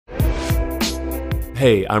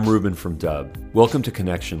Hey, I'm Ruben from Dub. Welcome to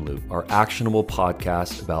Connection Loop, our actionable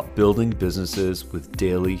podcast about building businesses with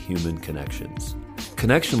daily human connections.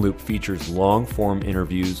 Connection Loop features long-form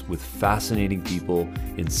interviews with fascinating people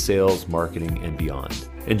in sales, marketing, and beyond.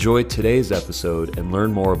 Enjoy today's episode and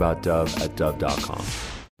learn more about Dub at dub.com.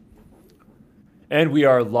 And we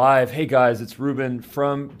are live. Hey guys, it's Ruben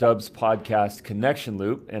from Dub's podcast Connection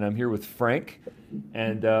Loop, and I'm here with Frank.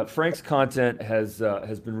 And Frank's content has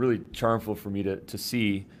been really charmful for me to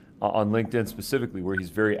see on LinkedIn specifically, where he's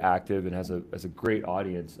very active and has a great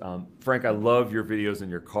audience. Frank, I love your videos in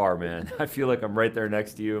your car, man. I feel like I'm right there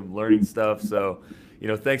next to you. I'm learning stuff. So,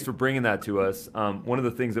 thanks for bringing that to us. One of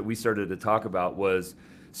the things that we started to talk about was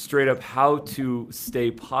straight up how to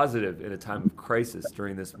stay positive in a time of crisis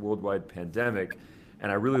during this worldwide pandemic.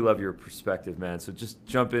 And I really love your perspective, man. So just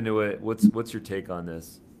jump into it. What's your take on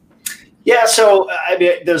this? Yeah, so I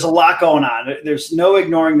mean, there's a lot going on. There's no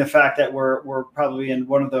ignoring the fact that we're probably in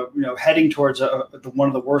one of the heading towards one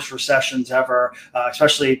of the worst recessions ever.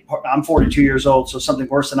 Especially, I'm 42 years old, so something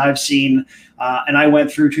worse than I've seen. And I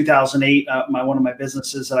went through 2008. One of my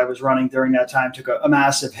businesses that I was running during that time took a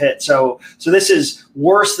massive hit. So this is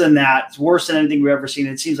worse than that. It's worse than anything we've ever seen.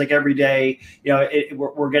 It seems like every day,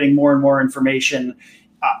 we're getting more and more information.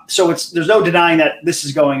 So there's no denying that this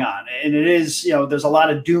is going on, and it is, there's a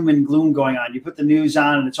lot of doom and gloom going on. You put the news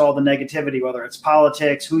on and it's all the negativity, whether it's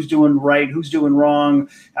politics, who's doing right, who's doing wrong,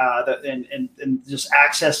 and just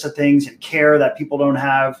access to things and care that people don't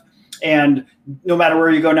have. And no matter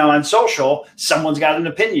where you go now on social, someone's got an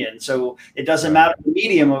opinion. So it doesn't matter the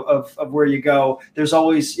medium of where you go. There's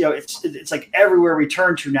always, it's like everywhere we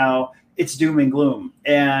turn to now, it's doom and gloom.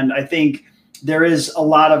 And I think there is a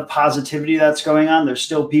lot of positivity that's going on. There's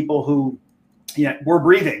still people who, we're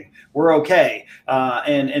breathing, we're okay.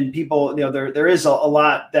 And people, there is a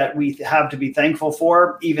lot that we have to be thankful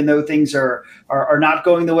for, even though things are not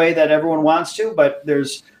going the way that everyone wants to. But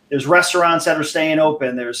there's restaurants that are staying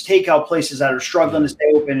open. There's takeout places that are struggling to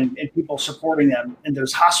stay open and people supporting them. And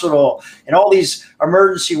there's hospital and all these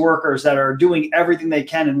emergency workers that are doing everything they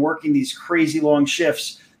can and working these crazy long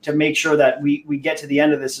shifts to make sure that we get to the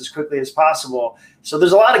end of this as quickly as possible. So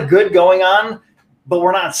there's a lot of good going on, but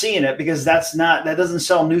we're not seeing it because that doesn't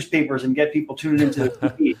sell newspapers and get people tuning into the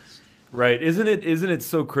TV. Right. Isn't it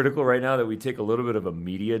so critical right now that we take a little bit of a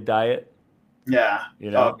media diet? Yeah.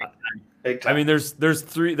 Big time. I mean,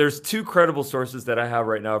 there's two credible sources that I have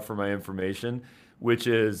right now for my information, which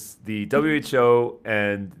is the WHO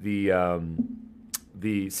and the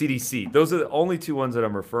CDC. Those are the only two ones that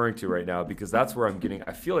I'm referring to right now, because that's where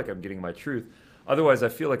I feel like I'm getting my truth. Otherwise, I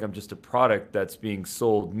feel like I'm just a product that's being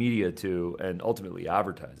sold media to and ultimately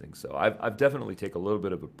advertising. So I've definitely taken a little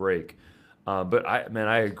bit of a break. But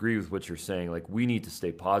I agree with what you're saying. Like, we need to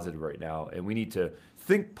stay positive right now, and we need to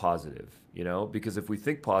think positive, because if we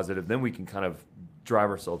think positive, then we can kind of drive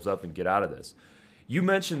ourselves up and get out of this. You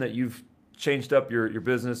mentioned that you've changed up your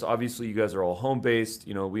business. Obviously, you guys are all home-based.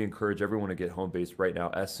 We encourage everyone to get home-based right now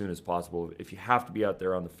as soon as possible. If you have to be out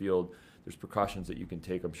there on the field, there's precautions that you can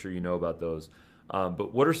take. I'm sure you know about those.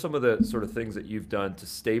 But what are some of the sort of things that you've done to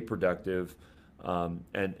stay productive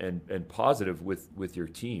and positive with your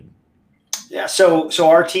team? Yeah, so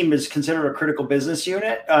our team is considered a critical business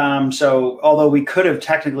unit. So although we could have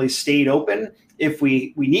technically stayed open if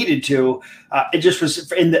we needed to, it just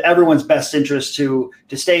was in everyone's best interest to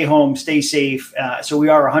stay home, stay safe. So we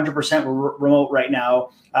are 100% remote right now.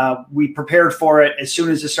 We prepared for it as soon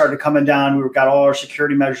as it started coming down. We got all our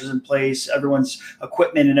security measures in place, everyone's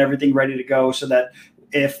equipment and everything ready to go, so that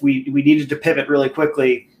if we needed to pivot really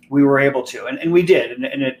quickly, we were able to, and we did.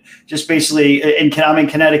 And it just basically, I'm in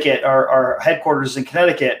Connecticut, our headquarters is in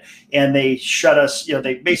Connecticut, and they shut us,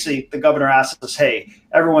 the governor asked us, hey,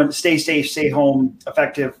 everyone stay safe, stay home,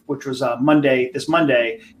 effective, which was this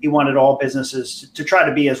Monday. He wanted all businesses to try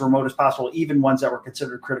to be as remote as possible, even ones that were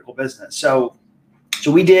considered critical business. So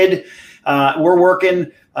we did, we're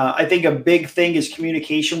working. I think a big thing is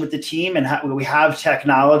communication with the team, and we have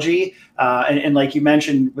technology. And like you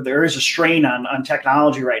mentioned, there is a strain on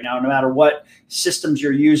technology right now. No matter what systems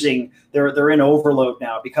you're using, they're in overload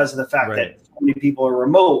now because of the fact that so many people are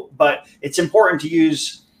remote. But it's important to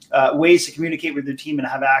use ways to communicate with your team and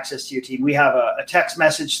have access to your team. We have a text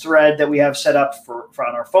message thread that we have set up for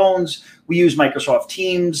on our phones. We use Microsoft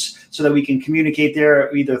Teams so that we can communicate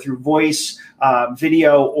there either through voice,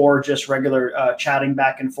 video, or just regular chatting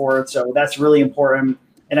back and forth. So that's really important.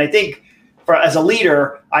 And I think as a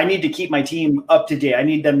leader, I need to keep my team up to date. I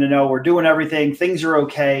need them to know we're doing everything. Things are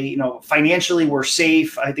okay. Financially, we're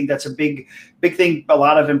safe. I think that's a big thing. A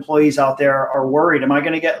lot of employees out there are worried. Am I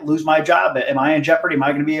going to lose my job? Am I in jeopardy? Am I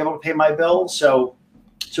going to be able to pay my bills? So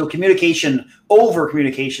So over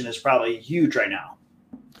communication is probably huge right now.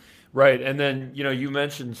 Right. And then, you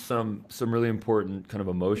mentioned some really important kind of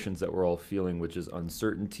emotions that we're all feeling, which is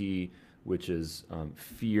uncertainty, which is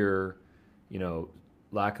fear,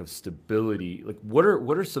 lack of stability. Like what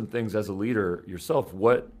are some things as a leader yourself?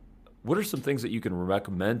 What are some things that you can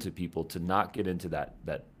recommend to people to not get into that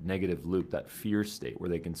negative loop, that fear state, where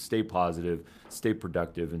they can stay positive, stay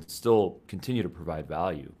productive, and still continue to provide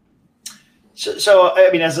value? So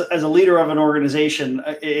I mean, as a leader of an organization,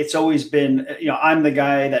 it's always been, I'm the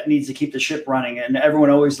guy that needs to keep the ship running, and everyone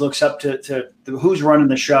always looks up to who's running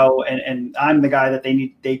the show, and I'm the guy that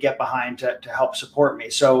they get behind to help support me.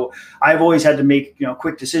 So I've always had to make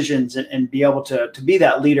quick decisions and be able to be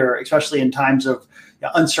that leader, especially in times of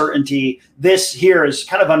uncertainty. This here is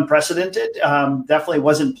kind of unprecedented. Definitely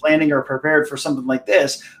wasn't planning or prepared for something like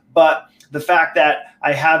this, but the fact that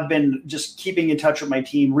I have been just keeping in touch with my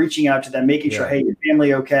team, reaching out to them, making sure, hey, your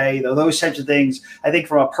family okay? Those types of things, I think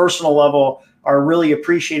from a personal level are really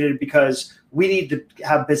appreciated, because we need to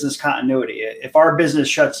have business continuity. If our business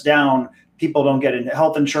shuts down, people don't get into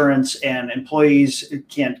health insurance, and employees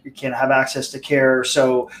can't have access to care.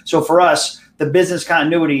 So for us, the business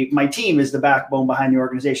continuity, my team is the backbone behind the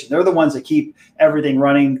organization. They're the ones that keep everything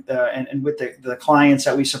running, and with the clients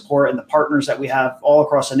that we support and the partners that we have all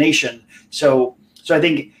across the nation. So I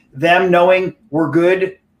think them knowing we're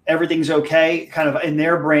good, everything's okay, kind of in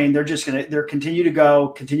their brain, they're continue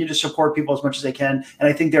to support people as much as they can. And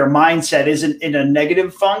I think their mindset isn't in a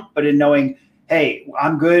negative funk, but in knowing, hey,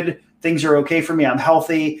 I'm good, things are okay for me, I'm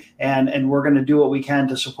healthy, and we're going to do what we can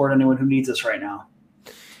to support anyone who needs us right now.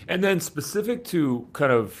 And then specific to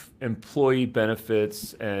kind of employee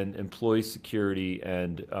benefits and employee security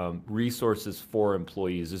and resources for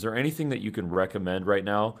employees, is there anything that you can recommend right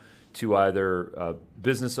now to either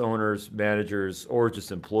business owners, managers, or just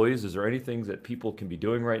employees? Is there anything that people can be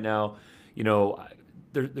doing right now?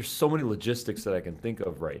 There's so many logistics that I can think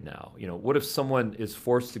of right now. What if someone is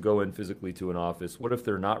forced to go in physically to an office? What if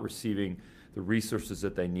they're not receiving the resources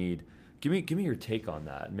that they need? Give me your take on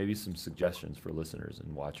that, and maybe some suggestions for listeners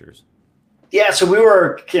and watchers. Yeah, so we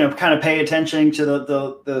were, kind of pay attention to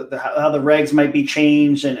the how the regs might be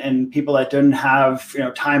changed, and people that didn't have,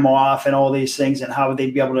 time off and all these things, and how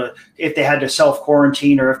they'd be able to, if they had to self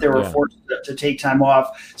quarantine or if they were forced to take time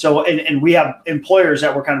off. So, and we have employers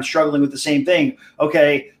that were kind of struggling with the same thing.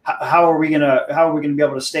 Okay, how are we gonna be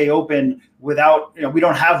able to stay open without, we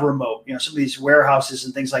don't have remote, some of these warehouses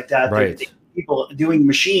and things like that. Right. People doing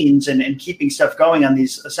machines and keeping stuff going on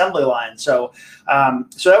these assembly lines. So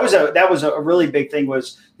that was a really big thing,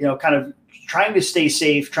 was, kind of trying to stay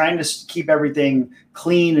safe, trying to keep everything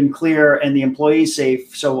clean and clear and the employees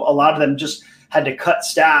safe. So a lot of them just had to cut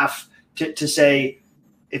staff to say,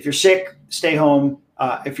 if you're sick, stay home.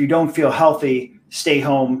 If you don't feel healthy, stay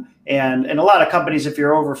home. And a lot of companies, if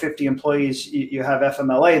you're over 50 employees, you have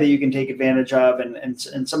FMLA that you can take advantage of. And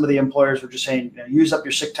some of the employers were just saying, use up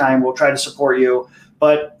your sick time. We'll try to support you.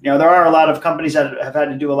 But, there are a lot of companies that have had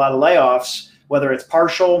to do a lot of layoffs, whether it's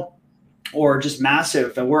partial or just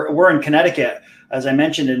massive. And we're in Connecticut, as I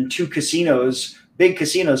mentioned, in two casinos, big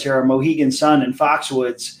casinos here are Mohegan Sun and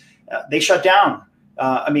Foxwoods. They shut down.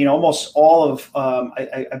 Almost all of,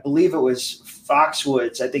 I believe it was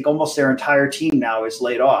Foxwoods, I think almost their entire team now is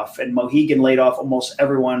laid off, and Mohegan laid off almost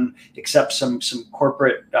everyone except some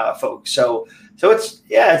corporate folks. So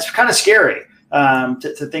it's kind of scary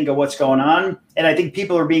to think of what's going on. And I think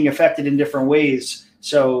people are being affected in different ways.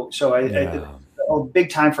 So big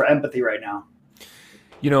time for empathy right now.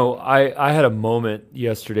 I had a moment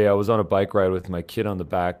yesterday. I was on a bike ride with my kid on the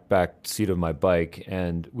back seat of my bike,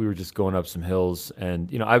 and we were just going up some hills. And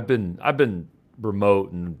I've been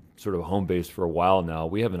remote and sort of home based for a while now.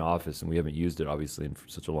 We have an office, and we haven't used it obviously in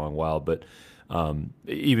such a long while, but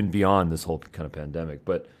even beyond this whole kind of pandemic.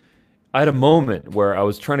 But I had a moment where I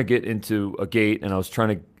was trying to get into a gate, and I was trying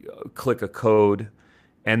to click a code,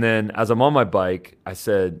 and then as I'm on my bike, I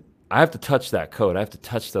said, I have to touch that code. I have to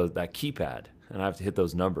touch that keypad. And I have to hit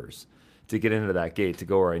those numbers to get into that gate to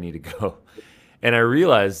go where I need to go. And I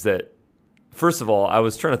realized that, first of all, I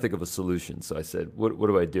was trying to think of a solution. So I said, what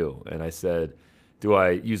do I do? And I said, do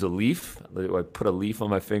I use a leaf? Do I put a leaf on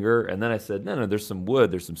my finger? And then I said, no, there's some wood,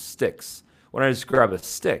 there's some sticks. Why don't I just grab a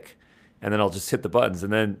stick and then I'll just hit the buttons?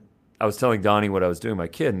 And then I was telling Donnie what I was doing, my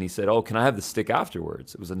kid, and he said, oh, can I have the stick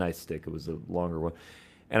afterwards? It was a nice stick. It was a longer one.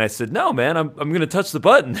 And I said, no, man, I'm going to touch the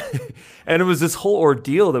button. And it was this whole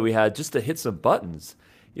ordeal that we had just to hit some buttons,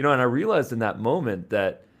 and I realized in that moment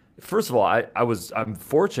that, first of all, I'm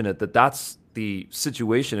fortunate that that's the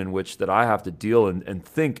situation in which that I have to deal and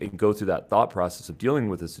think and go through that thought process of dealing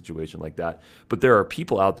with a situation like that. But there are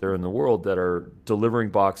people out there in the world that are delivering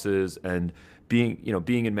boxes and being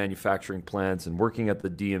in manufacturing plants and working at the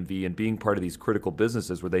DMV and being part of these critical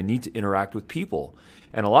businesses where they need to interact with people.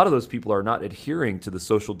 And a lot of those people are not adhering to the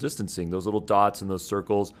social distancing, those little dots and those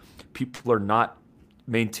circles. People are not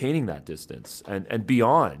maintaining that distance and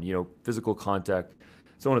beyond, physical contact,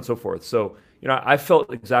 so on and so forth. So, I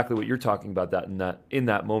felt exactly what you're talking about in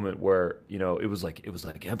that moment where, it was like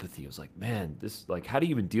empathy. It was like, man, this, like, how do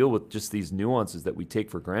you even deal with just these nuances that we take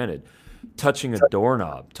for granted? Touching a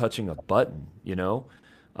doorknob, touching a button,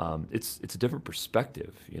 it's a different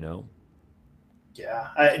perspective.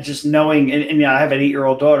 Yeah, just knowing, and I have an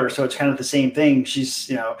 8-year-old daughter, so it's kind of the same thing.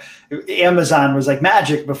 She's, Amazon was like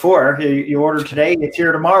magic before. You order today, it's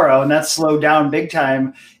here tomorrow, and that's slowed down big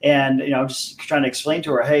time. And just trying to explain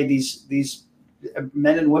to her, hey, these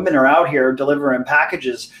men and women are out here delivering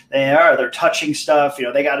packages. They're touching stuff.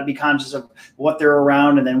 They got to be conscious of what they're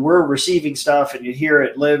around, and then we're receiving stuff, and you hear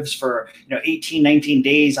it lives for 18, 19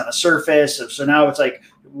 days on a surface. So now it's like,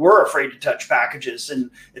 we're afraid to touch packages. And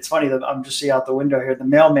it's funny that I'm just seeing out the window here, the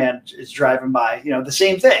mailman is driving by, the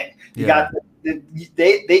same thing. You got,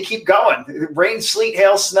 they keep going. Rain, sleet,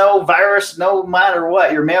 hail, snow, virus, no matter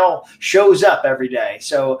what, your mail shows up every day.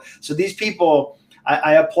 So these people,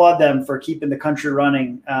 I applaud them for keeping the country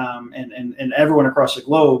running, and everyone across the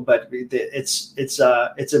globe. But it's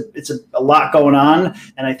a lot going on,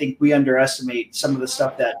 and I think we underestimate some of the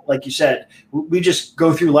stuff that, like you said, we just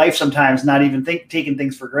go through life sometimes not even taking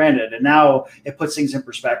things for granted, and now it puts things in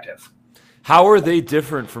perspective. How are they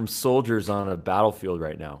different from soldiers on a battlefield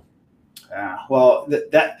right now? Well,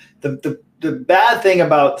 the bad thing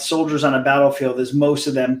about soldiers on a battlefield is most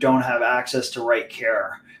of them don't have access to right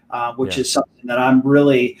care. Which is something that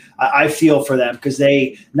I feel for them, because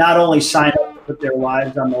they not only sign up to put their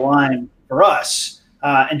lives on the line for us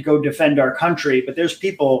and go defend our country, but there's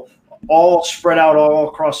people all spread out all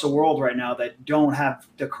across the world right now that don't have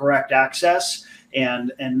the correct access.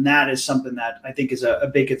 And that is something that I think is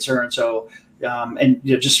a big concern. So,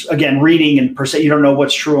 just again, reading and per se, you don't know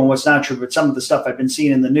what's true and what's not true, but some of the stuff I've been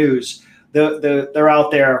seeing in the news, they're out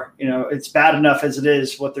there, it's bad enough as it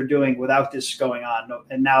is what they're doing without this going on.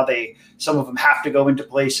 And now some of them have to go into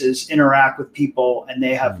places, interact with people, and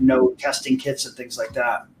they have no testing kits and things like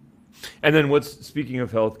that. And then speaking of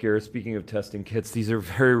healthcare, speaking of testing kits, these are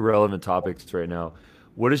very relevant topics right now.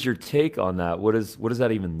 What is your take on that? What does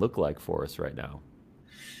that even look like for us right now?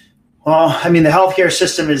 Well, I mean, the healthcare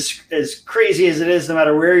system is as crazy as it is, no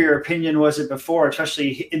matter where your opinion was it before,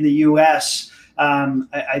 especially in the U.S.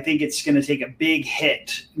 I think it's going to take a big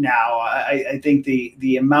hit now. I think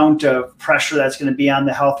the amount of pressure that's going to be on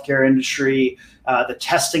the healthcare industry, the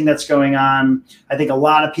testing that's going on, I think a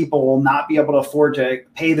lot of people will not be able to afford to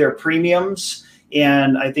pay their premiums.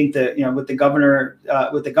 And I think that, with the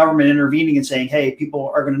government intervening and saying, hey,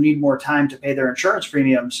 people are going to need more time to pay their insurance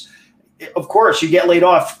premiums. Of course, you get laid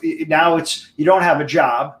off. Now you don't have a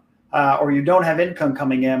job or you don't have income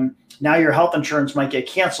coming in. Now your health insurance might get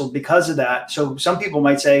canceled because of that. So some people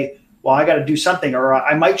might say, well, I got to do something, or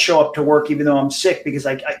I might show up to work even though I'm sick because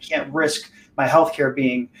I can't risk my health care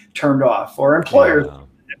being turned off. Or employers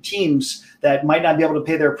have teams that might not be able to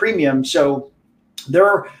pay their premium. So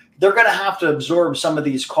they're going to have to absorb some of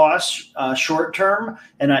these costs short term.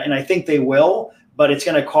 And I think they will, but it's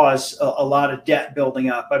going to cause a lot of debt building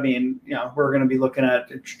up. I mean, we're going to be looking at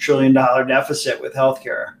 $1 trillion deficit with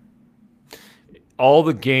healthcare. All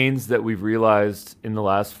the gains that we've realized in the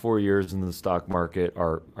last 4 years in the stock market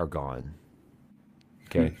are gone.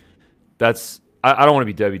 Okay. I don't want to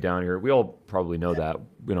be Debbie Down here. We all probably know that.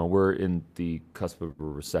 We're in the cusp of a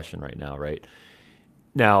recession right now, right?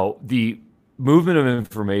 Now, the movement of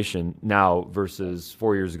information now versus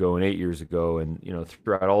 4 years ago and 8 years ago, and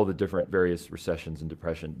throughout all the different various recessions and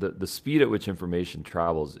depression, the speed at which information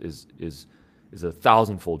travels is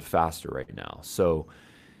 1,000-fold faster right now. So,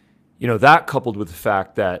 that coupled with the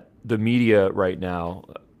fact that the media right now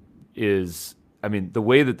the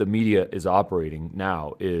way that the media is operating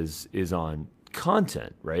now is on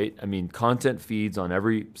content, right? I mean, content feeds on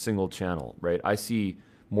every single channel, right? I see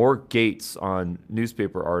more gates on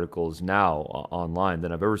newspaper articles now online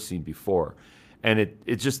than I've ever seen before. And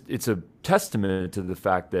it's a testament to the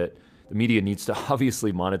fact that the media needs to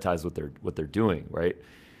obviously monetize what they're doing, right?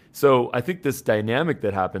 So I think this dynamic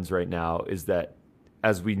that happens right now is that,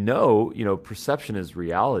 as we know, perception is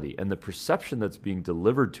reality, and the perception that's being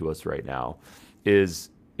delivered to us right now is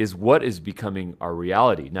what is becoming our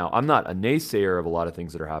reality. Now, I'm not a naysayer of a lot of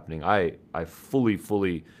things that are happening. I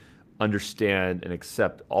fully understand and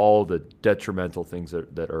accept all the detrimental things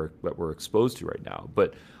that we're exposed to right now.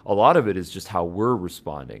 But a lot of it is just how we're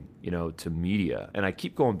responding, to media. And I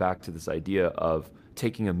keep going back to this idea of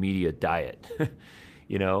taking a media diet,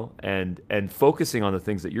 and focusing on the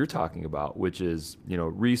things that you're talking about, which is,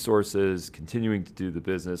 resources, continuing to do the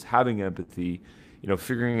business, having empathy,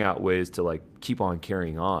 figuring out ways to like keep on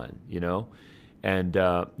carrying on, and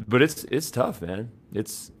but it's tough, man.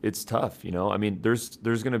 It's tough, I mean, there's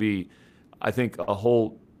going to be, I think, a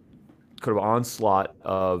whole kind of onslaught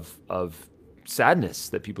of sadness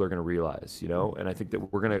that people are going to realize, and I think that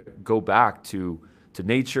we're going to go back to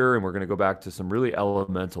nature, and we're going to go back to some really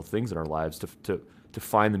elemental things in our lives to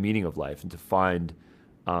find the meaning of life, and to find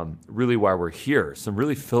really why we're here, some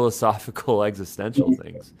really philosophical, existential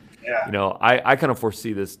things. Yeah. I kind of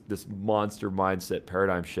foresee this monster mindset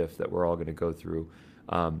paradigm shift that we're all going to go through,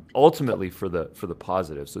 ultimately for the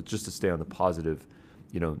positive. So just to stay on the positive,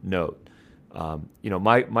 note,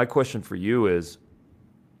 my question for you is,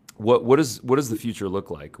 what does the future look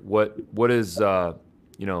like? What is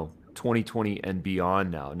 2020 and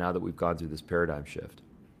beyond now that we've gone through this paradigm shift?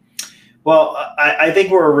 Well, I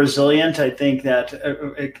think we're resilient. I think that,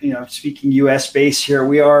 speaking U.S. based here,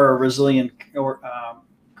 we are a resilient,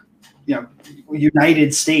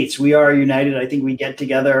 United States. We are united. I think we get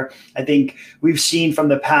together. I think we've seen from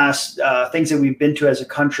the past things that we've been to as a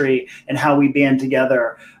country and how we band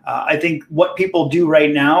together. I think what people do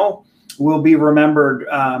right now will be remembered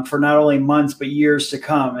for not only months, but years to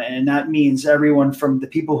come. And that means everyone from the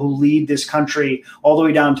people who lead this country all the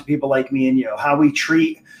way down to people like me and you, how we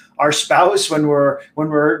treat our spouse when we're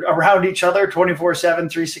around each other 24/7,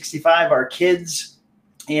 365, our kids,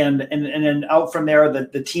 and then out from there,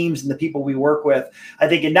 the teams and the people we work with. I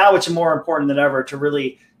think, and now it's more important than ever to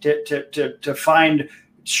really to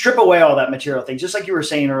strip away all that material things, just like you were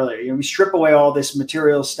saying earlier. We strip away all this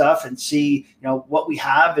material stuff and see, what we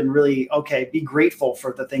have, and really, be grateful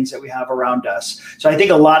for the things that we have around us. So I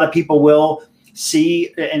think a lot of people will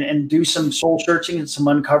see and do some soul searching and some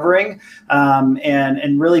uncovering,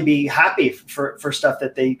 and really be happy for stuff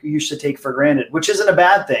that they used to take for granted, which isn't a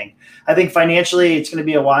bad thing. I think financially it's going to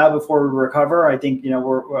be a while before we recover. I think,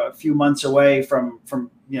 we're a few months away from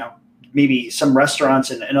maybe some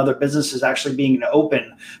restaurants and other businesses actually being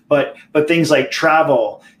open, but things like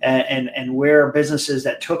travel and where businesses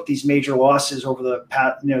that took these major losses over the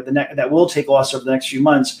past, that will take loss over the next few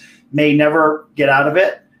months may never get out of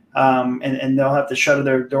it. And they'll have to shutter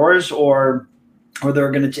their doors, or it's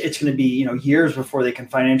going to be, years before they can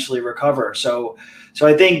financially recover. So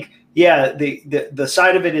I think, the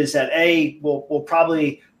side of it is that we'll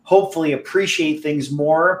probably hopefully appreciate things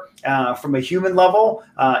more from a human level,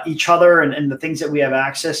 each other and the things that we have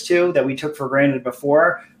access to that we took for granted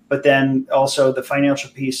before. But then also the financial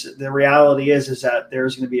piece, the reality is that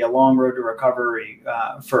there's going to be a long road to recovery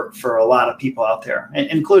for a lot of people out there, and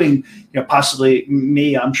including, possibly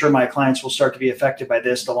me. I'm sure my clients will start to be affected by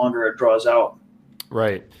this the longer it draws out.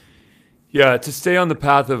 Right. Yeah. To stay on the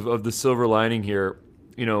path of the silver lining here,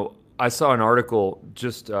 I saw an article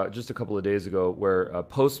just a couple of days ago where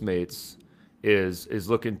Postmates is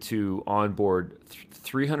looking to onboard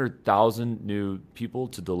 300,000 new people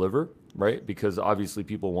to deliver. Right? Because obviously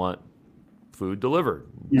people want food delivered.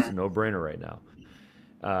 It's a no-brainer right now.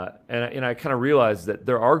 And I kind of realized that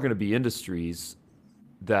there are going to be industries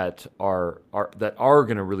that are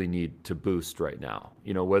going to really need to boost right now.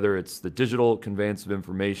 Whether it's the digital conveyance of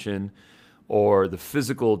information, or the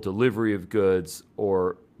physical delivery of goods,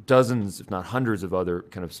 or dozens, if not hundreds, of other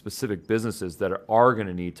kind of specific businesses that are going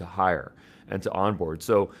to need to hire and to onboard.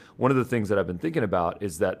 So one of the things that I've been thinking about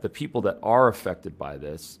is that the people that are affected by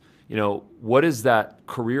this, what is that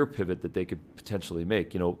career pivot that they could potentially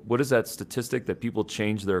make? What is that statistic that people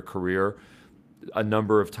change their career a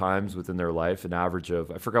number of times within their life, an average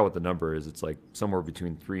of, I forgot what the number is. It's like somewhere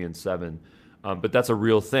between 3 and 7. But that's a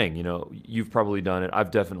real thing. You've probably done it. I've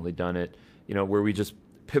definitely done it, where we just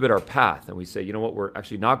pivot our path and we say, we're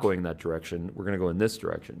actually not going in that direction. We're going to go in this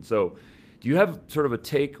direction. So do you have sort of a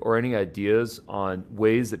take or any ideas on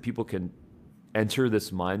ways that people can enter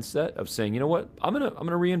this mindset of saying, what, I'm gonna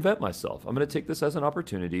reinvent myself. I'm gonna take this as an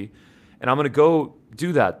opportunity, and I'm gonna go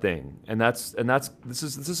do that thing. And this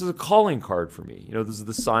is a calling card for me. This is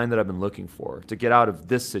the sign that I've been looking for to get out of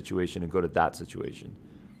this situation and go to that situation.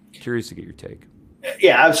 Curious to get your take.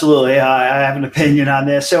 Yeah, absolutely. I have an opinion on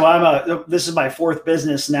this. So this is my fourth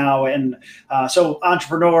business now. And so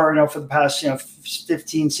entrepreneur, for the past,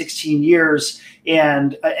 15, 16 years.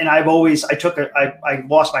 And I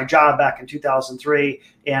lost my job back in 2003.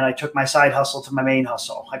 and I took my side hustle to my main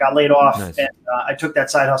hustle. I got laid off, Nice. and I took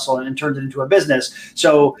that side hustle and turned it into a business.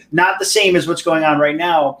 So not the same as what's going on right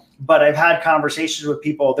now, but I've had conversations with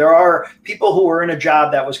people. There are people who were in a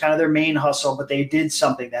job that was kind of their main hustle, but they did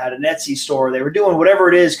something. They had an Etsy store. They were doing whatever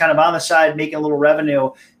it is kind of on the side, making a little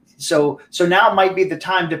revenue. So now might be the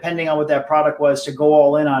time, depending on what that product was, to go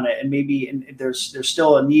all in on it. And maybe there's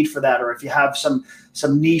still a need for that, or if you have some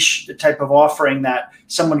niche type of offering that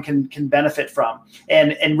someone can benefit from.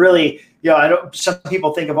 And really, some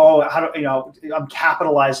people think of, I'm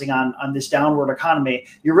capitalizing on this downward economy.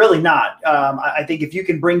 You're really not. I think if you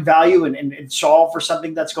can bring value and solve for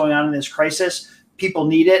something that's going on in this crisis, people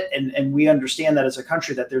need it, and we understand that as a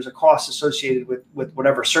country that there's a cost associated with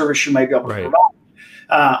whatever service you might be able to provide.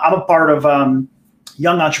 I'm a part of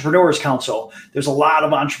Young Entrepreneurs Council. There's a lot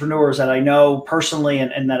of entrepreneurs that I know personally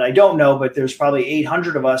and that I don't know, but there's probably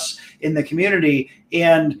 800 of us in the community,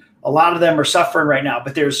 and a lot of them are suffering right now.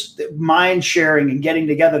 But there's mind sharing and getting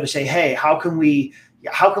together to say, hey, how can we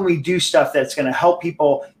do stuff that's going to help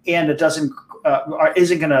people, and it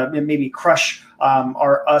isn't going to maybe crush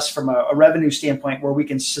us from a revenue standpoint, where we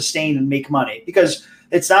can sustain and make money. Because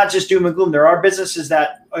it's not just doom and gloom. There are businesses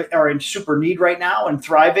that are in super need right now and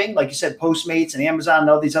thriving. Like you said, Postmates and Amazon and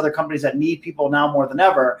all these other companies that need people now more than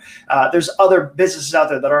ever. There's other businesses out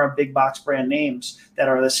there that aren't big box brand names that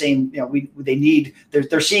are the same.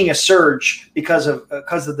 They're seeing a surge because of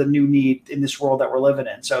the new need in this world that we're living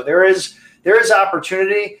in. So there is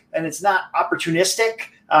opportunity, and it's not opportunistic.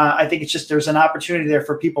 I think it's just there's an opportunity there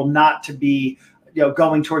for people not to be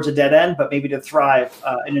going towards a dead end, but maybe to thrive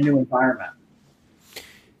in a new environment.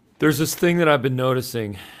 There's this thing that I've been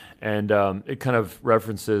noticing, and it kind of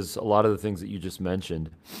references a lot of the things that you just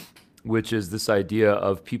mentioned, which is this idea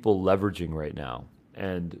of people leveraging right now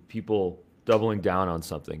and people doubling down on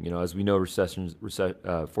something. As we know,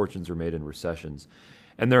 fortunes are made in recessions.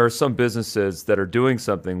 And there are some businesses that are doing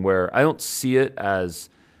something where I don't see it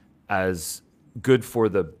as good for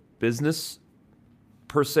the business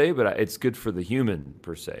per se, but it's good for the human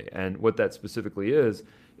per se. And what that specifically is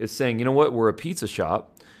saying, you know what, we're a pizza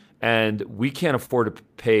shop, and we can't afford to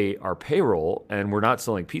pay our payroll, and we're not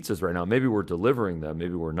selling pizzas right now. Maybe we're delivering them,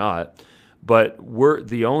 maybe we're not. But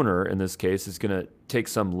the owner in this case is going to take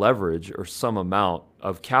some leverage or some amount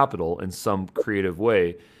of capital in some creative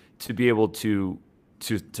way to be able to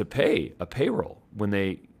pay a payroll when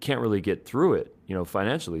they can't really get through it,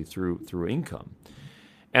 financially through income.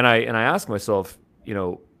 And I ask myself,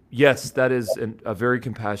 yes, that is a very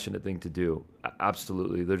compassionate thing to do.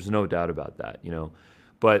 Absolutely, there's no doubt about that,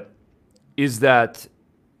 But is that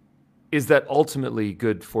ultimately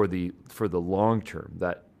good for the long term?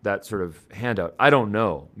 That sort of handout? I don't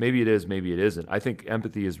know. Maybe it is. Maybe it isn't. I think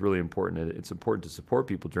empathy is really important. It's important to support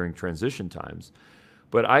people during transition times.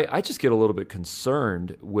 But I just get a little bit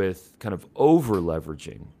concerned with kind of over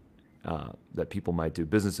leveraging that people might do,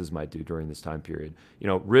 businesses might do during this time period.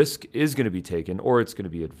 Risk is going to be taken, or it's going to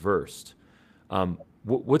be adverse.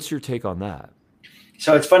 What's your take on that?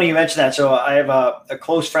 So it's funny you mentioned that. So I have a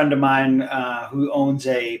close friend of mine who owns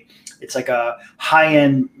it's like a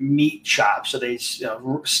high-end meat shop. So they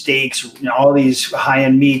steaks, all these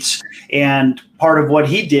high-end meats. And part of what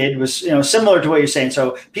he did was, similar to what you're saying.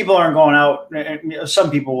 So people aren't going out. Some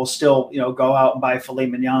people will still, go out and buy filet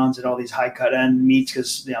mignons and all these high-cut end meats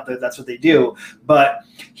because that's what they do. But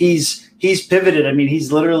he's pivoted. I mean, he's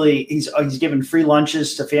given free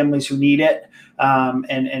lunches to families who need it.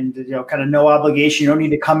 And kind of no obligation. You don't need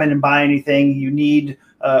to come in and buy anything. You need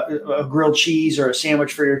a grilled cheese or a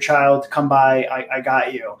sandwich for your child, come by. I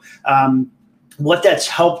got you. What that's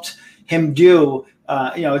helped him do,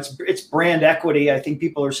 it's brand equity. I think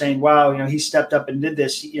people are saying, wow, he stepped up and did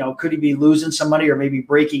this. Could he be losing some money or maybe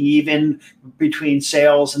breaking even between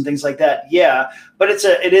sales and things like that? Yeah, but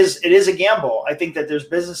it is a gamble. I think that there's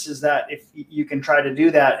businesses that if you can try to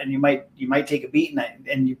do that, and you might take a beat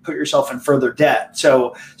and you put yourself in further debt.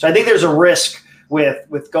 So I think there's a risk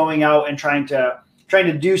with going out and trying to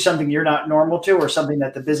do something you're not normal to, or something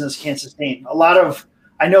that the business can't sustain.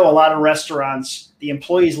 I know a lot of restaurants, the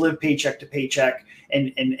employees live paycheck to paycheck,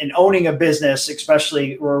 and owning a business,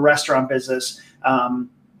 especially a restaurant business, and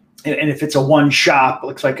if it's a one shop,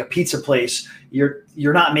 looks like a pizza place,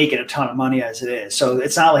 you're not making a ton of money as it is. So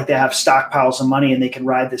it's not like they have stockpiles of money and they can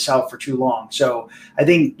ride this out for too long. So I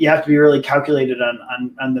think you have to be really calculated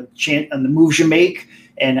on the moves you make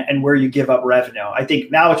and where you give up revenue. I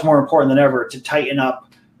think now it's more important than ever to tighten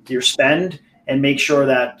up your spend and make sure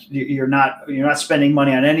that you're not spending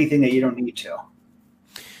money on anything that you don't need to.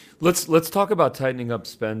 Let's talk about tightening up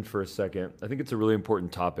spend for a second. I think it's a really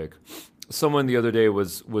important topic. Someone the other day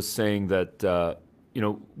was saying that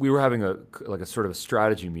we were having a sort of a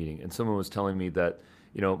strategy meeting, and someone was telling me that,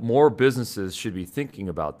 more businesses should be thinking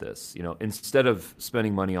about this. Instead of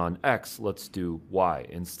spending money on X, let's do Y.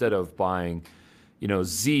 Instead of buying,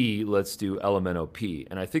 Z, let's do LMNOP.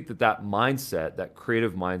 And I think that mindset, that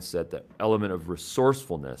creative mindset, that element of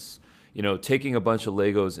resourcefulness, taking a bunch of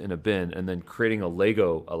Legos in a bin and then creating a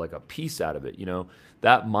Lego, like a piece out of it,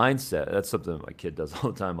 that mindset, that's something that my kid does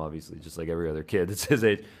all the time, obviously, just like every other kid that's his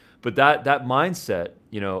age. But that mindset,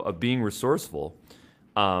 of being resourceful,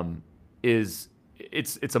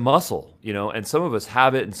 it's a muscle, and some of us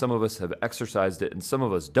have it and some of us have exercised it and some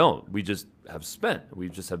of us don't. We just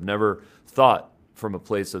have never thought from a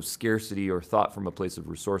place of scarcity or thought from a place of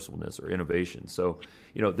resourcefulness or innovation. So,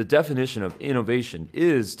 the definition of innovation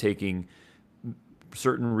is taking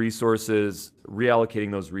certain resources,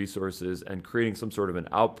 reallocating those resources, and creating some sort of an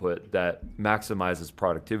output that maximizes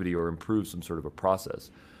productivity or improves some sort of a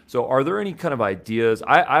process. So are there any kind of ideas?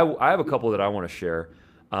 I have a couple that I want to share,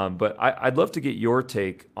 but I'd love to get your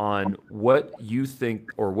take on what you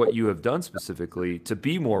think or what you have done specifically to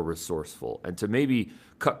be more resourceful and to maybe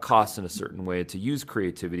cut costs in a certain way, to use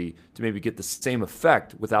creativity to maybe get the same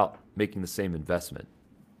effect without making the same investment.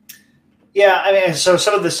 Yeah, I mean, so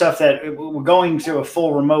some of the stuff that we're going through a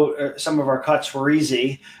full remote, some of our cuts were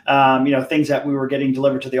easy. Things that we were getting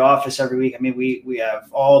delivered to the office every week. I mean, we have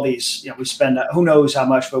all these, we spend who knows how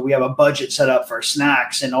much, but we have a budget set up for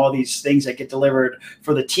snacks and all these things that get delivered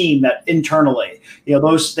for the team that internally,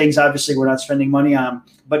 those things obviously we're not spending money on.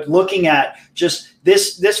 But looking at just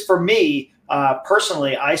this for me,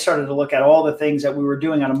 personally, I started to look at all the things that we were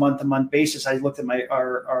doing on a month-to-month basis. I looked at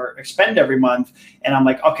our expend every month, and I'm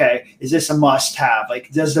like, okay, is this a must-have?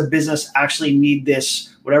 Like, does the business actually need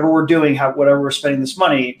this? Whatever we're doing, whatever we're spending this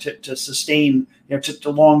money to sustain, to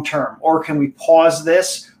long-term, or can we pause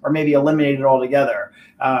this or maybe eliminate it altogether?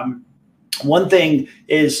 One thing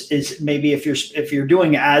is maybe if you're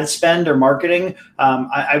doing ad spend or marketing,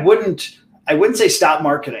 I wouldn't say stop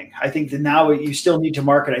marketing. I think that now you still need to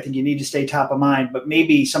market. I think you need to stay top of mind, but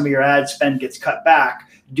maybe some of your ad spend gets cut back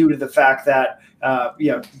due to the fact that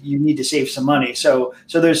you need to save some money. So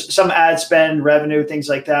there's some ad spend, revenue, things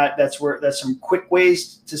like that. That's some quick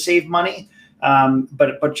ways to save money.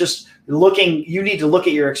 But just you need to look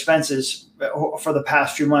at your expenses for the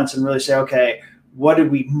past few months and really say, okay, what do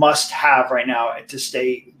we must have right now to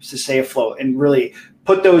stay afloat, and really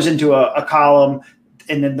put those into a column,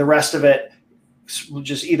 and then the rest of it, we'll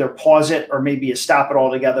just either pause it or maybe stop it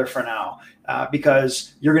altogether for now,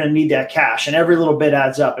 because you're going to need that cash, and every little bit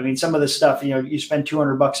adds up. I mean, some of this stuff, you spend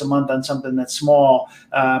 $200 a month on something that's small,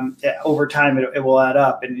 over time it will add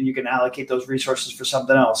up, and you can allocate those resources for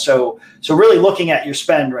something else. So really looking at your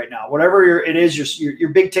spend right now, whatever it is, your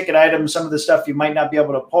big ticket items, some of the stuff you might not be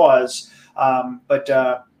able to pause, but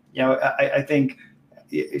I think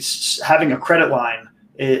having a credit line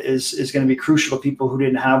is going to be crucial to people who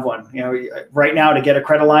didn't have one. Right now, to get a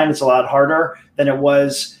credit line, it's a lot harder than it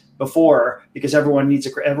was before, because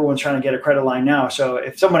everyone's trying to get a credit line now. So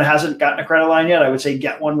if someone hasn't gotten a credit line yet, I would say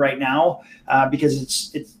get one right now,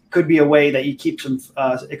 because it could be a way that you keep some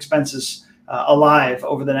expenses alive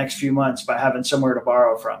over the next few months by having somewhere to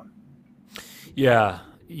borrow from. Yeah,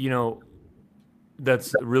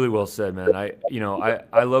 that's really well said, man. I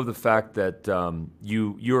love the fact that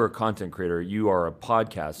you're a content creator. You are a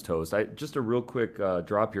podcast host. Just a real quick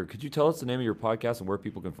drop here. Could you tell us the name of your podcast and where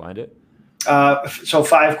people can find it? So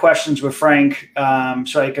 5 Questions with Frank. Anywhere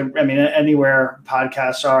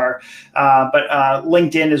podcasts are, but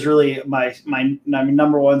LinkedIn is really my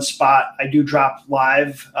number one spot. I do drop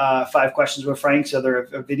live 5 Questions with Frank. So there are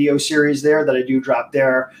a video series there that I do drop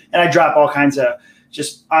there, and I drop all kinds of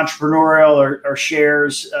just entrepreneurial or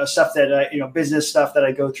shares, stuff that, business stuff that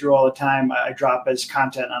I go through all the time. I drop as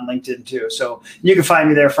content on LinkedIn too. So you can find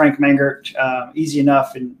me there, Frank Mengert, easy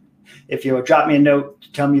enough. And if you drop me a note,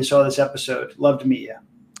 tell me you saw this episode. Love to meet you.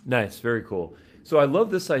 Nice. Very cool. So I love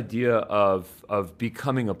this idea of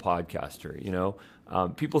becoming a podcaster.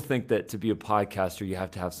 People think that to be a podcaster, you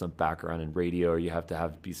have to have some background in radio, or you have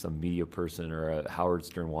to be some media person or a Howard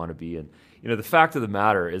Stern wannabe. And, the fact of the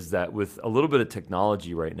matter is that with a little bit of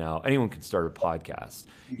technology right now, anyone can start a podcast.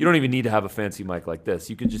 You don't even need to have a fancy mic like this.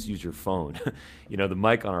 You can just use your phone. The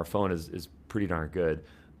mic on our phone is pretty darn good.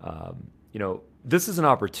 This is an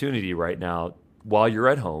opportunity right now while you're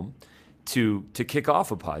at home to kick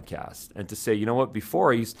off a podcast and to say,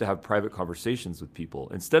 before I used to have private conversations with people.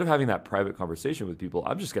 Instead of having that private conversation with people,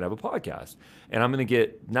 I'm just going to have a podcast. And I'm going to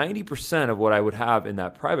get 90% of what I would have in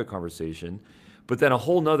that private conversation, but then a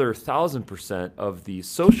whole nother 1,000% of the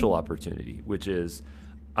social opportunity, which is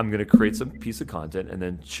I'm going to create some piece of content and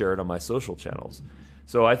then share it on my social channels.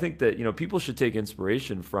 So I think that, people should take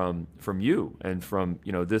inspiration from you and from,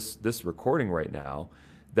 this recording right now,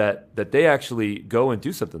 that they actually go and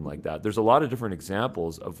do something like that. There's a lot of different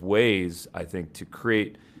examples of ways, I think,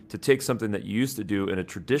 to take something that you used to do in a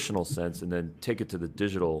traditional sense and then take it to the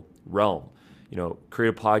digital realm. Create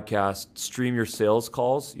a podcast, stream your sales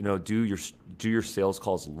calls, do your sales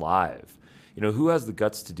calls live. Who has the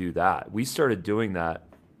guts to do that? We started doing that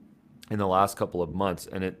in the last couple of months,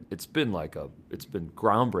 and it's been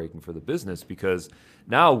groundbreaking for the business, because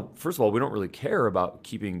now, first of all, we don't really care about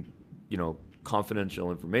keeping,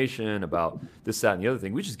 confidential information about this, that, and the other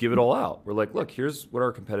thing. We just give it all out. We're like, look, here's what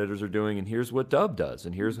our competitors are doing, and here's what Dubb does,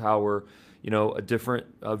 and here's how we're, a different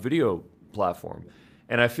video platform.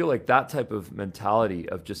 And I feel like that type of mentality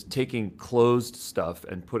of just taking closed stuff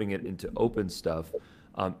and putting it into open stuff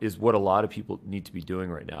is what a lot of people need to be doing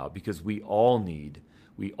right now, because we all need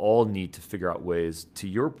to figure out ways, to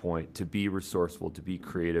your point, to be resourceful, to be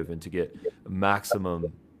creative, and to get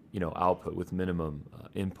maximum, output with minimum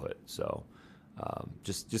input. So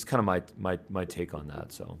just kind of my take on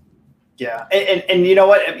that. So. Yeah. And you know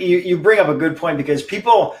what, you bring up a good point, because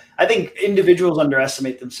I think individuals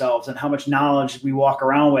underestimate themselves and how much knowledge we walk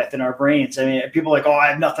around with in our brains. I mean, people are like, oh, I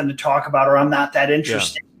have nothing to talk about, or I'm not that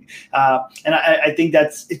interesting. Yeah. And I think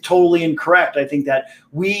that's totally incorrect. I think that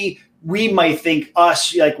we might think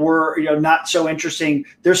us, like, we're, not so interesting.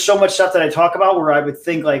 There's so much stuff that I talk about where I would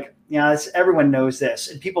think, like, everyone knows this.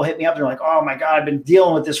 And people hit me up. They're like, oh my God, I've been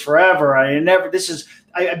dealing with this forever.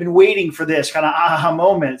 I've been waiting for this kind of aha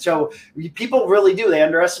moment. So people really do. They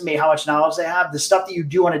underestimate how much knowledge they have. The stuff that you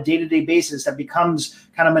do on a day-to-day basis that becomes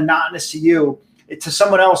kind of monotonous to you, to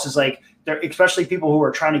someone else is like, especially people who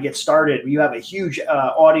are trying to get started. You have a huge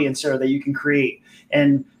audience there that you can create.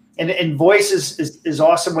 And voice is an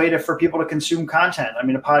awesome way for people to consume content. I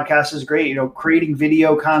mean, a podcast is great, creating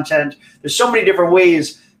video content. There's so many different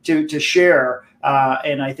ways to share.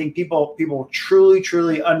 And I think people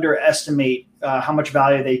truly underestimate how much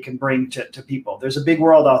value they can bring to people. There's a big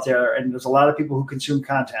world out there, and there's a lot of people who consume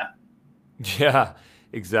content. Yeah,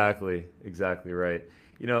 exactly right.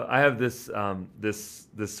 I have this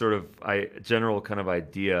sort of general kind of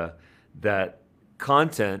idea that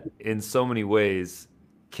content in so many ways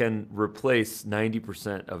can replace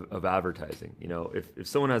 90% of advertising. If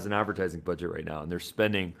someone has an advertising budget right now and they're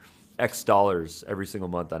spending X dollars every single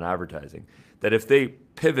month on advertising, that if they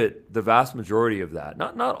pivot the vast majority of that,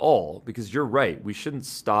 not all, because you're right, we shouldn't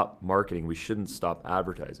stop marketing, we shouldn't stop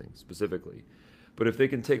advertising specifically, but if they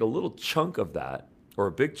can take a little chunk of that, or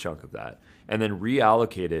a big chunk of that, and then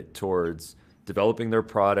reallocate it towards developing their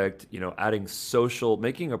product, adding social,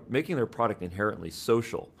 making their product inherently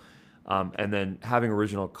social, and then having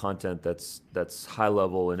original content that's high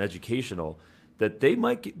level and educational, that they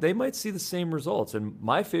might see the same results. And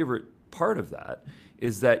my favorite part of that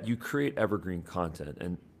is that you create evergreen content,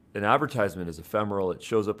 and an advertisement is ephemeral. It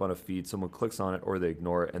shows up on a feed, someone clicks on it or they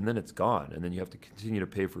ignore it, and then it's gone. And then you have to continue to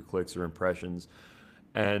pay for clicks or impressions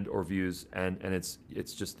or views, and it's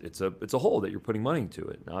a hole that you're putting money into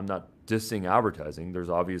it. Now, I'm not dissing advertising. There's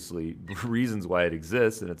obviously reasons why it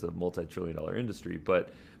exists, and it's a multi-trillion-dollar industry.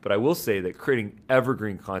 But I will say that creating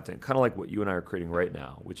evergreen content, kind of like what you and I are creating right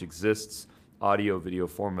now, which exists audio, video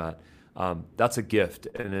format, that's a gift,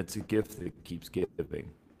 and it's a gift that keeps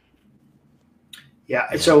giving.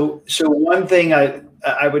 Yeah. So one thing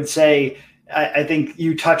I would say, I think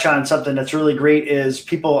you touch on something that's really great, is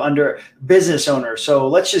people under business owners. So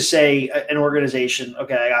let's just say an organization,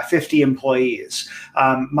 okay, I got 50 employees.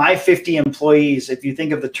 My 50 employees, if you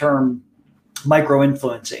think of the term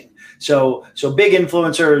micro-influencing, so big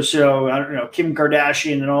influencers, Kim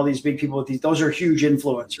Kardashian and all these big people, those are huge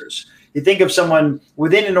influencers. You think of someone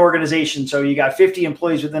within an organization. So you got 50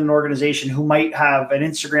 employees within an organization who might have an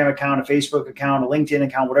Instagram account, a Facebook account, a LinkedIn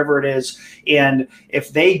account, whatever it is. And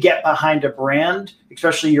if they get behind a brand,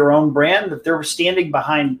 especially your own brand, if they're standing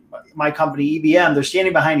behind my company, EBM, they're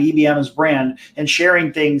standing behind EBM's brand and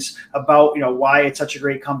sharing things about, why it's such a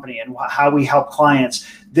great company and how we help clients.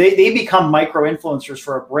 They become micro influencers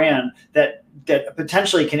for a brand that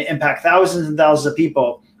potentially can impact thousands and thousands of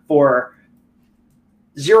people for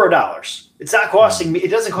 $0. It's not costing me. It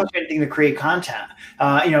doesn't cost you anything to create content.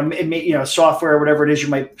 Software, whatever it is you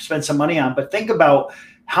might spend some money on. But think about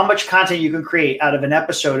how much content you can create out of an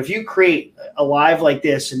episode. If you create a live like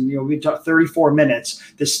this, and we talk 34 minutes,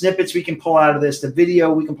 the snippets we can pull out of this, the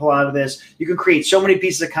video we can pull out of this, you can create so many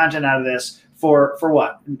pieces of content out of this for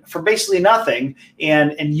what? For basically nothing,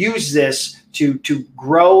 and use this to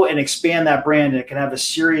grow and expand that brand, and it can have a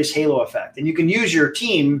serious halo effect. And you can use your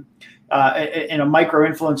team in a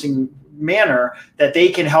micro-influencing manner that they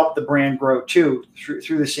can help the brand grow too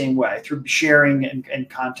through the same way, through sharing and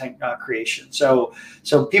content creation. So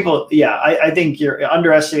people, I think you're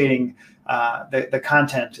underestimating the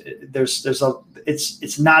content.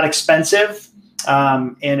 It's not expensive,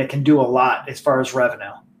 and it can do a lot as far as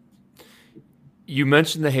revenue. You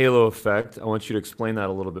mentioned the halo effect. I want you to explain that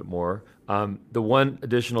a little bit more. The one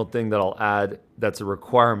additional thing that I'll add that's a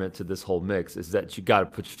requirement to this whole mix is that you got to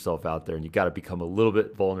put yourself out there and you got to become a little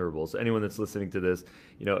bit vulnerable. So anyone that's listening to this,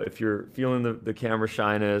 if you're feeling the camera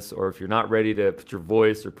shyness, or if you're not ready to put your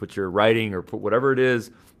voice or put your writing or put whatever it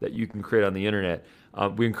is that you can create on the internet,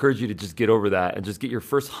 we encourage you to just get over that and just get your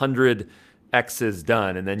first 100 X's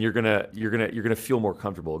done, and then you're gonna feel more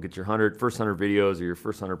comfortable. Get your first 100 videos, or your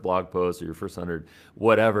first 100 blog posts, or your first 100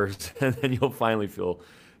 whatever, and then you'll finally feel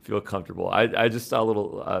comfortable. I just saw a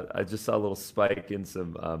little spike in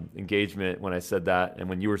some engagement when I said that, and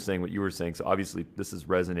when you were saying what you were saying. So obviously this is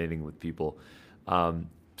resonating with people.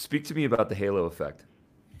 Speak to me about the halo effect,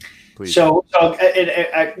 please. So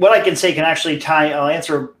what I can say can actually tie. I'll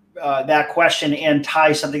answer that question and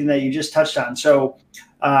tie something that you just touched on. So.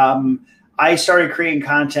 I started creating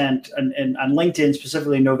content on LinkedIn,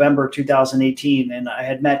 specifically in November 2018, and I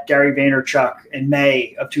had met Gary Vaynerchuk in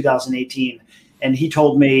May of 2018, and he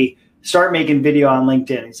told me, start making video on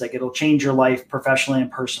LinkedIn. He's like, it'll change your life professionally and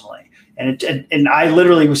personally. And I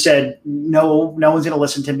literally said, no one's going to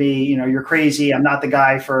listen to me. You're crazy. I'm not the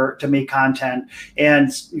guy to make content. And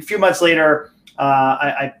a few months later,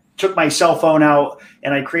 I took my cell phone out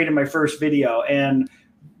and I created my first video. And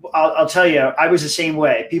I'll tell you, I was the same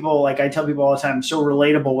way. People, like I tell people all the time, I'm so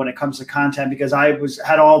relatable when it comes to content, because I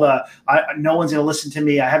had all no one's going to listen to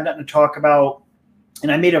me. I have nothing to talk about.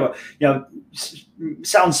 And I made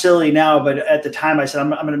sounds silly now, but at the time I said, I'm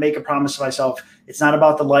going to make a promise to myself. It's not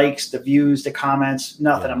about the likes, the views, the comments,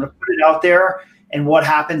 nothing. Yeah. I'm going to put it out there, and what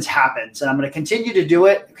happens, happens. And I'm going to continue to do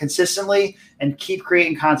it consistently and keep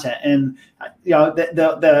creating content. And,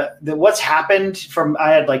 the what's happened from, I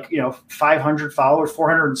had 500 followers,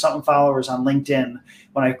 400 and something followers on LinkedIn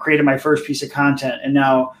when I created my first piece of content. And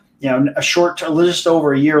now, just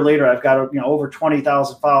over a year later, I've got, over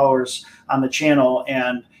 20,000 followers on the channel.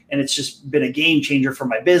 And it's just been a game changer for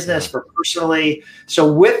my business, for personally.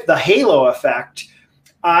 So with the halo effect,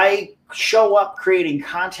 I show up creating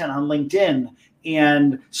content on LinkedIn,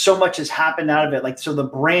 and so much has happened out of it. So the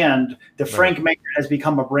brand, the Frank Maker, has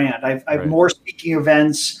become a brand. I've more speaking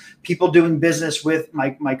events, people doing business with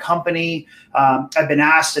my company. I've been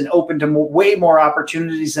asked and open to way more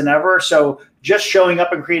opportunities than ever. So just showing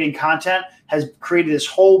up and creating content has created this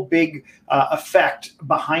whole big effect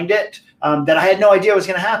behind it that I had no idea was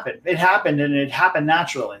going to happen. It happened, and it happened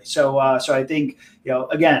naturally. So I think,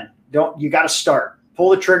 again, you got to start, pull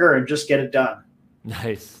the trigger, and just get it done.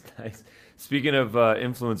 Nice. Speaking of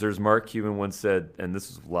influencers, Mark Cuban once said, and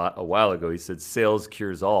this was a while ago, he said, sales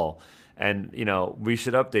cures all. And, we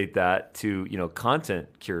should update that to, content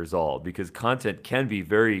cures all, because content can be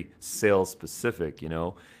very sales specific.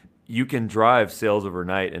 You can drive sales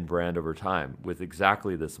overnight and brand over time with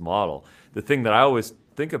exactly this model. The thing that I always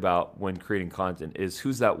think about when creating content is,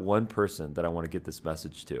 who's that one person that I want to get this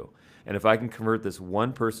message to? And if I can convert this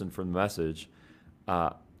one person from the message,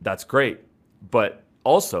 that's great. But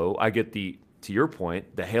also, I get to your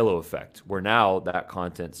point, the halo effect, where now that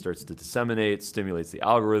content starts to disseminate, stimulates the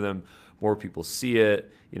algorithm, more people see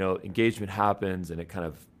it, engagement happens, and it kind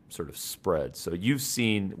of sort of spreads. So you've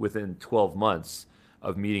seen within 12 months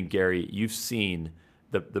of meeting Gary, you've seen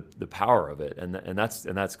the power of it, and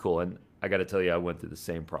that's cool. And I got to tell you, I went through the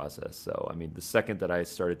same process. So I mean, the second that I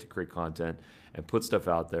started to create content and put stuff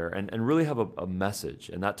out there and really have a message,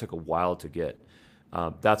 and that took a while to get.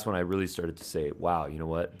 That's when I really started to say, wow, you know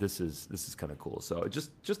what, this is kind of cool. So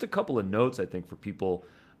just a couple of notes, I think, for people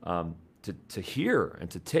to hear and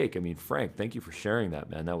to take. I mean, Frank, thank you for sharing that,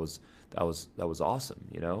 man. That was awesome.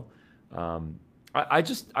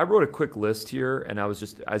 I wrote a quick list here, and I was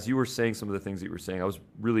just, as you were saying some of the things that you were saying, I was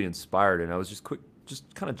really inspired, and I was just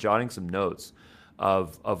kind of jotting some notes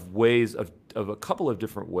of ways of a couple of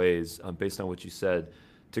different ways based on what you said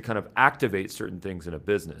to kind of activate certain things in a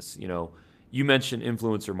business. You mentioned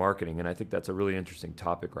influencer marketing, and I think that's a really interesting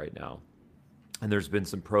topic right now. And there's been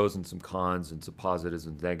some pros and some cons and some positives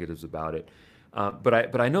and negatives about it.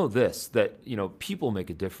 But I know this, that people make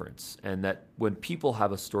a difference, and that when people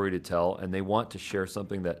have a story to tell and they want to share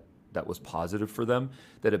something that was positive for them,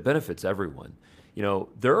 that it benefits everyone.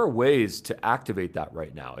 There are ways to activate that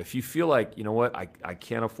right now. If you feel like, I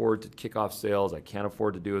can't afford to kick off sales, I can't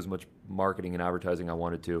afford to do as much marketing and advertising I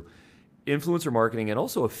wanted to, influencer marketing and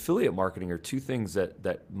also affiliate marketing are two things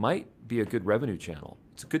that might be a good revenue channel.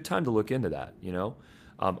 It's a good time to look into that,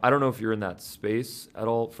 I don't know if you're in that space at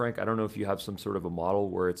all, Frank. I don't know if you have some sort of a model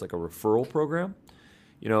where it's like a referral program.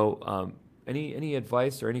 Any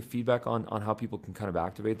advice or any feedback on how people can kind of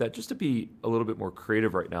activate that, just to be a little bit more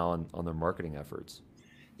creative right now on their marketing efforts?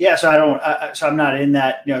 Yeah, so I'm not in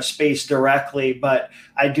that space directly, but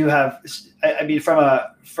I do have. I mean,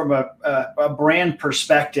 from a brand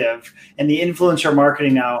perspective and the influencer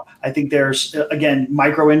marketing now, I think there's again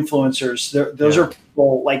micro influencers. Those are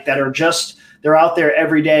people like that are just they're out there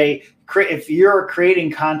every day. If you're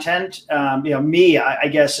creating content, me, I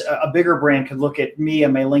guess a bigger brand could look at me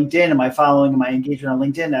and my LinkedIn and my following and my engagement on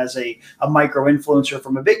LinkedIn as a micro influencer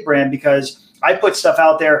from a big brand, because I put stuff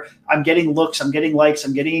out there. I'm getting looks, I'm getting likes,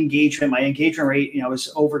 I'm getting engagement. My engagement rate,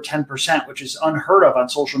 is over 10%, which is unheard of on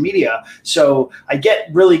social media. So I get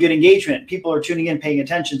really good engagement. People are tuning in, paying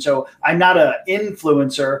attention. So I'm not an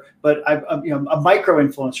influencer, but I'm a micro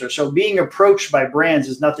influencer. So being approached by brands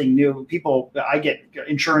is nothing new. I get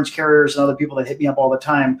insurance carriers and other people that hit me up all the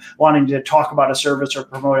time wanting to talk about a service or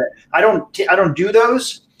promote it. I don't do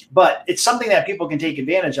those. But it's something that people can take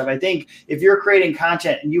advantage of. I think if you're creating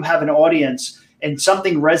content and you have an audience and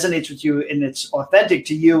something resonates with you and it's authentic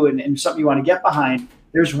to you and something you want to get behind,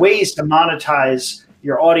 there's ways to monetize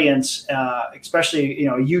your audience, especially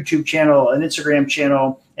a YouTube channel, an Instagram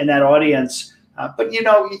channel, and that audience. But you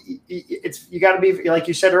got to be, like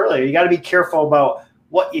you said earlier, you got to be careful about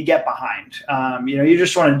what you get behind. You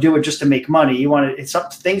just want to do it just to make money.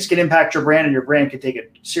 Things can impact your brand, and your brand can take a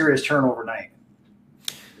serious turn overnight.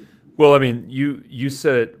 Well, I mean, you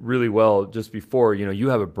said it really well just before. You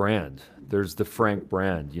have a brand. There's the Frank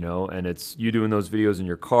brand, and it's you doing those videos in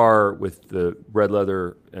your car with the red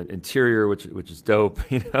leather interior, which is dope,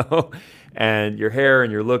 and your hair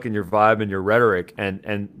and your look and your vibe and your rhetoric,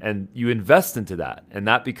 and you invest into that, and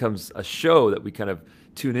that becomes a show that we kind of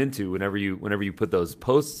tune into whenever you put those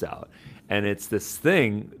posts out. And it's this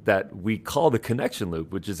thing that we call the connection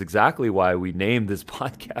loop, which is exactly why we named this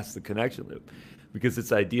podcast the Connection Loop. Because it's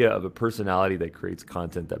the idea of a personality that creates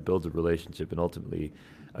content that builds a relationship and ultimately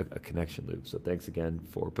a connection loop. So thanks again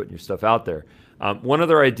for putting your stuff out there. One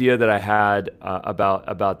other idea that I had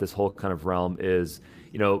about this whole kind of realm is,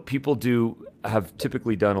 people have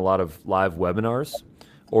typically done a lot of live webinars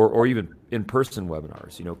or even in-person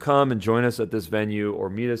webinars. Come and join us at this venue or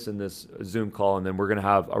meet us in this Zoom call, and then we're going to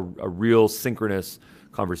have a real synchronous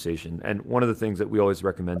conversation. And one of the things that we always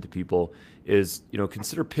recommend to people is,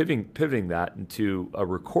 consider pivoting that into a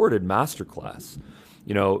recorded masterclass.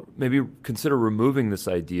 Maybe consider removing this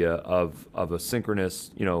idea of a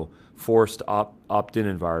synchronous, forced opt-in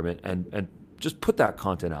environment and just put that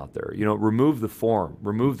content out there. Remove the form,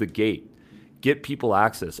 remove the gate, get people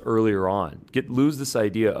access earlier on. Lose this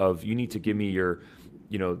idea of you need to give me your,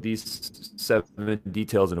 these 7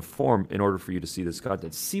 details in a form in order for you to see this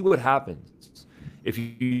content. See what happens if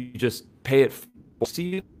you just pay it.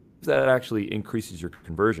 See if that actually increases your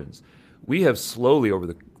conversions. We have slowly over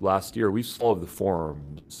the last year, we've solved the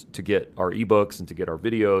forums to get our ebooks and to get our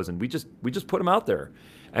videos, and we just put them out there,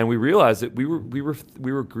 and we realized that we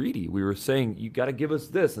were greedy. We were saying, you got to give us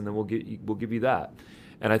this, and then we'll give you that.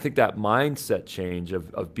 And I think that mindset change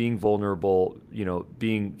of being vulnerable,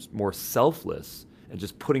 being more selfless, and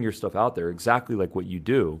just putting your stuff out there, exactly like what you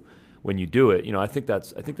do when you do it. I think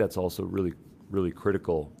that's also really, really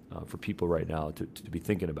critical for people right now to be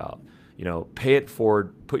thinking about. Pay it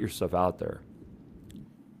forward, put your stuff out there.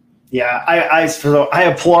 Yeah, I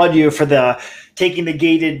applaud you for taking the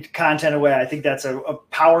gated content away. I think that's a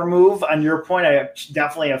power move on your point. I'm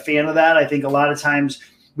definitely a fan of that. I think a lot of times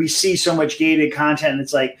we see so much gated content, and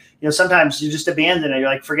it's like, sometimes you just abandon it. You're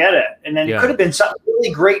like, forget it. And then it could have been something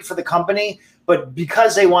really great for the company, but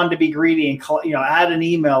because they wanted to be greedy and add an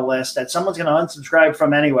email list that someone's going to unsubscribe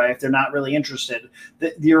from anyway if they're not really interested,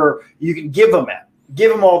 you can give them it. Give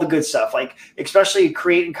them all the good stuff, like especially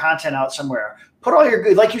creating content out somewhere. Put all your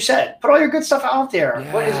good, like you said, put all your good stuff out there.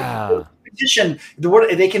 Yeah. What is it? Competition?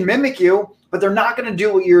 They can mimic you, but they're not going to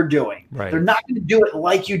do what you're doing. Right. They're not going to do it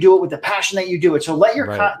like you do it with the passion that you do it. So let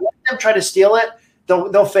them try to steal it.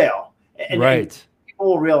 They'll fail. And people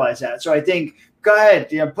will realize that. So I think go ahead,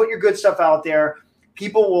 put your good stuff out there.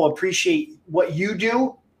 People will appreciate what you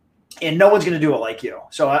do, and no one's going to do it like you.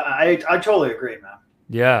 So I totally agree, man.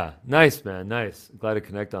 Yeah, nice, man, nice. Glad to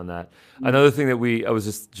connect on that. Another thing that I was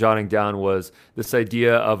just jotting down was this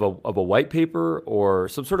idea of a white paper or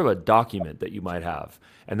some sort of a document that you might have,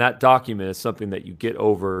 and that document is something that you get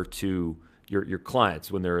over to your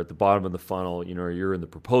clients when they're at the bottom of the funnel. You're in the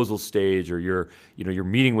proposal stage, or you're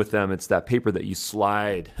meeting with them. It's that paper that you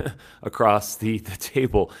slide across the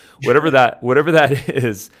table, whatever that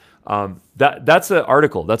is. That's an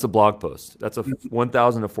article. That's a blog post. That's a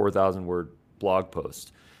 1,000 to 4,000 word blog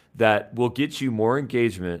post that will get you more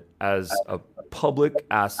engagement as a public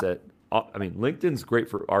asset. I mean, LinkedIn's great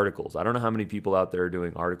for articles. I don't know how many people out there are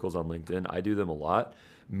doing articles on LinkedIn. I do them a lot.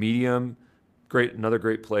 Medium, great, another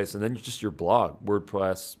great place. And then just your blog,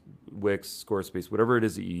 WordPress, Wix, Squarespace, whatever it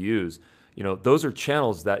is that you use. Those are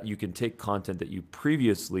channels that you can take content that you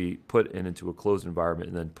previously put into a closed environment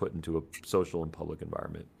and then put into a social and public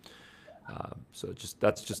environment. So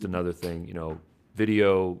that's just another thing,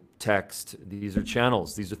 video, text, these are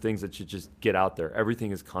channels. These are things that you just get out there.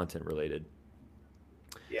 Everything is content related.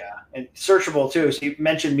 Yeah, and searchable too. So you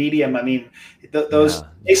mentioned Medium. I mean, those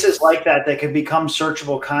places like that can become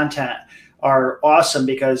searchable content are awesome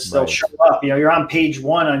because they'll show up. You're on page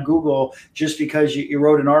 1 on Google just because you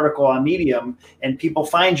wrote an article on Medium, and people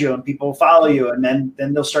find you and people follow you, and then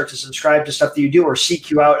they'll start to subscribe to stuff that you do or seek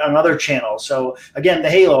you out on other channels. So again, the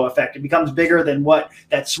halo effect, it becomes bigger than what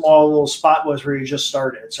that small little spot was where you just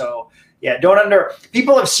started. So yeah,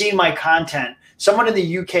 people have seen my content. Someone in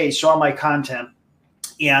the UK saw my content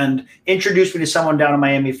and introduced me to someone down in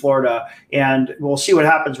Miami, Florida, and we'll see what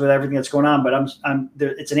happens with everything that's going on. But I'm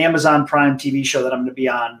there, it's an Amazon Prime TV show that I'm going to be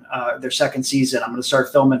on their second season. I'm going to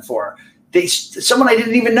start filming for. Someone I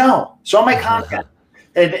didn't even know saw my content,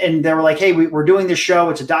 and they were like, "Hey, we're doing this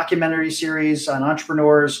show. It's a documentary series on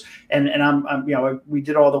entrepreneurs, and we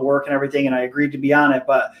did all the work and everything, and I agreed to be on it,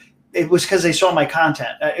 but." It was because they saw my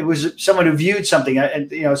content. It was someone who viewed something,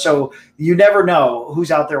 and so you never know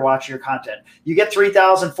who's out there watching your content. You get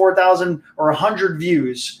 3,000, 4,000, or 100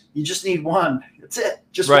 views. You just need one. That's it.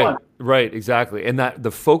 Just one. Right. Exactly. And that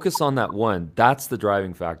the focus on that one, that's the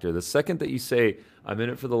driving factor. The second that you say, "I'm in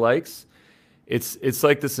it for the likes," it's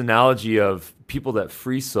like this analogy of people that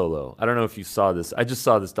free solo. I don't know if you saw this. I just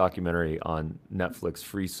saw this documentary on Netflix,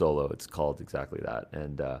 Free Solo. It's called exactly that,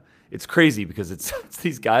 and it's crazy because it's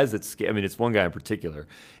these guys that I mean, it's one guy in particular,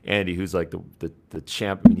 Andy, who's like the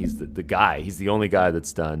champ. I mean, he's the guy. He's the only guy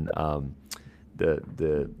that's done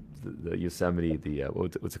the Yosemite.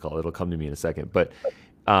 What's it called? It'll come to me in a second. But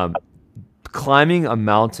climbing a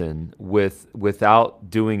mountain without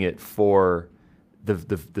doing it for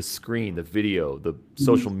the screen, the video, the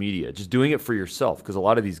social media, just doing it for yourself. Because a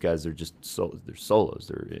lot of these guys are just they're solos.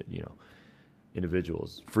 They're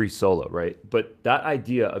individuals, free solo, right? But that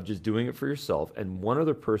idea of just doing it for yourself and one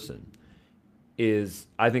other person is,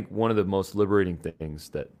 I think, one of the most liberating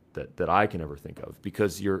things that I can ever think of,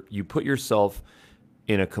 because you put yourself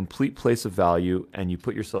in a complete place of value and you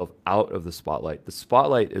put yourself out of the spotlight. The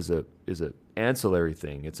spotlight is a ancillary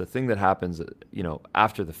thing. It's a thing that happens,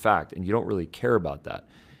 after the fact, and you don't really care about that.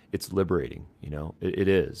 It's liberating, it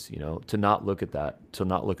is, to not look at that, to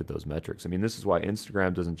not look at those metrics. I mean, this is why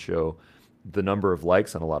Instagram doesn't show the number of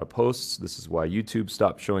likes on a lot of posts. This is why YouTube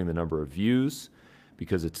stopped showing the number of views,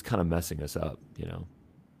 because it's kind of messing us up,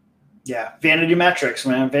 Yeah, vanity metrics,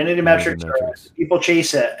 man. Vanity metrics. People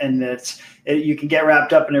chase it, and you can get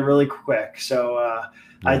wrapped up in it really quick. So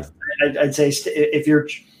I'd say if you're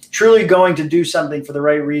truly going to do something for the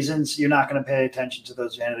right reasons, you're not going to pay attention to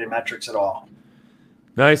those vanity metrics at all.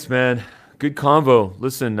 Nice, man. Good convo.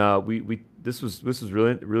 Listen, this was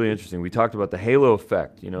really, really interesting. We talked about the halo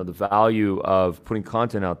effect, the value of putting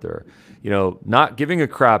content out there, not giving a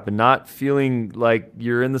crap and not feeling like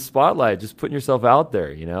you're in the spotlight, just putting yourself out there,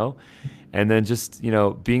 and then just,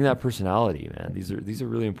 being that personality, man. These are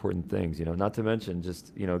really important things, not to mention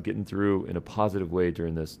just, getting through in a positive way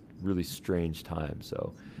during this really strange time.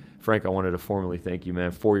 So, Frank, I wanted to formally thank you, man,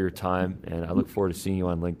 for your time, and I look forward to seeing you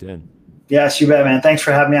on LinkedIn. Yes, you bet, man. Thanks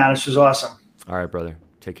for having me on. This was awesome. All right, brother.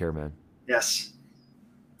 Take care, man. Yes.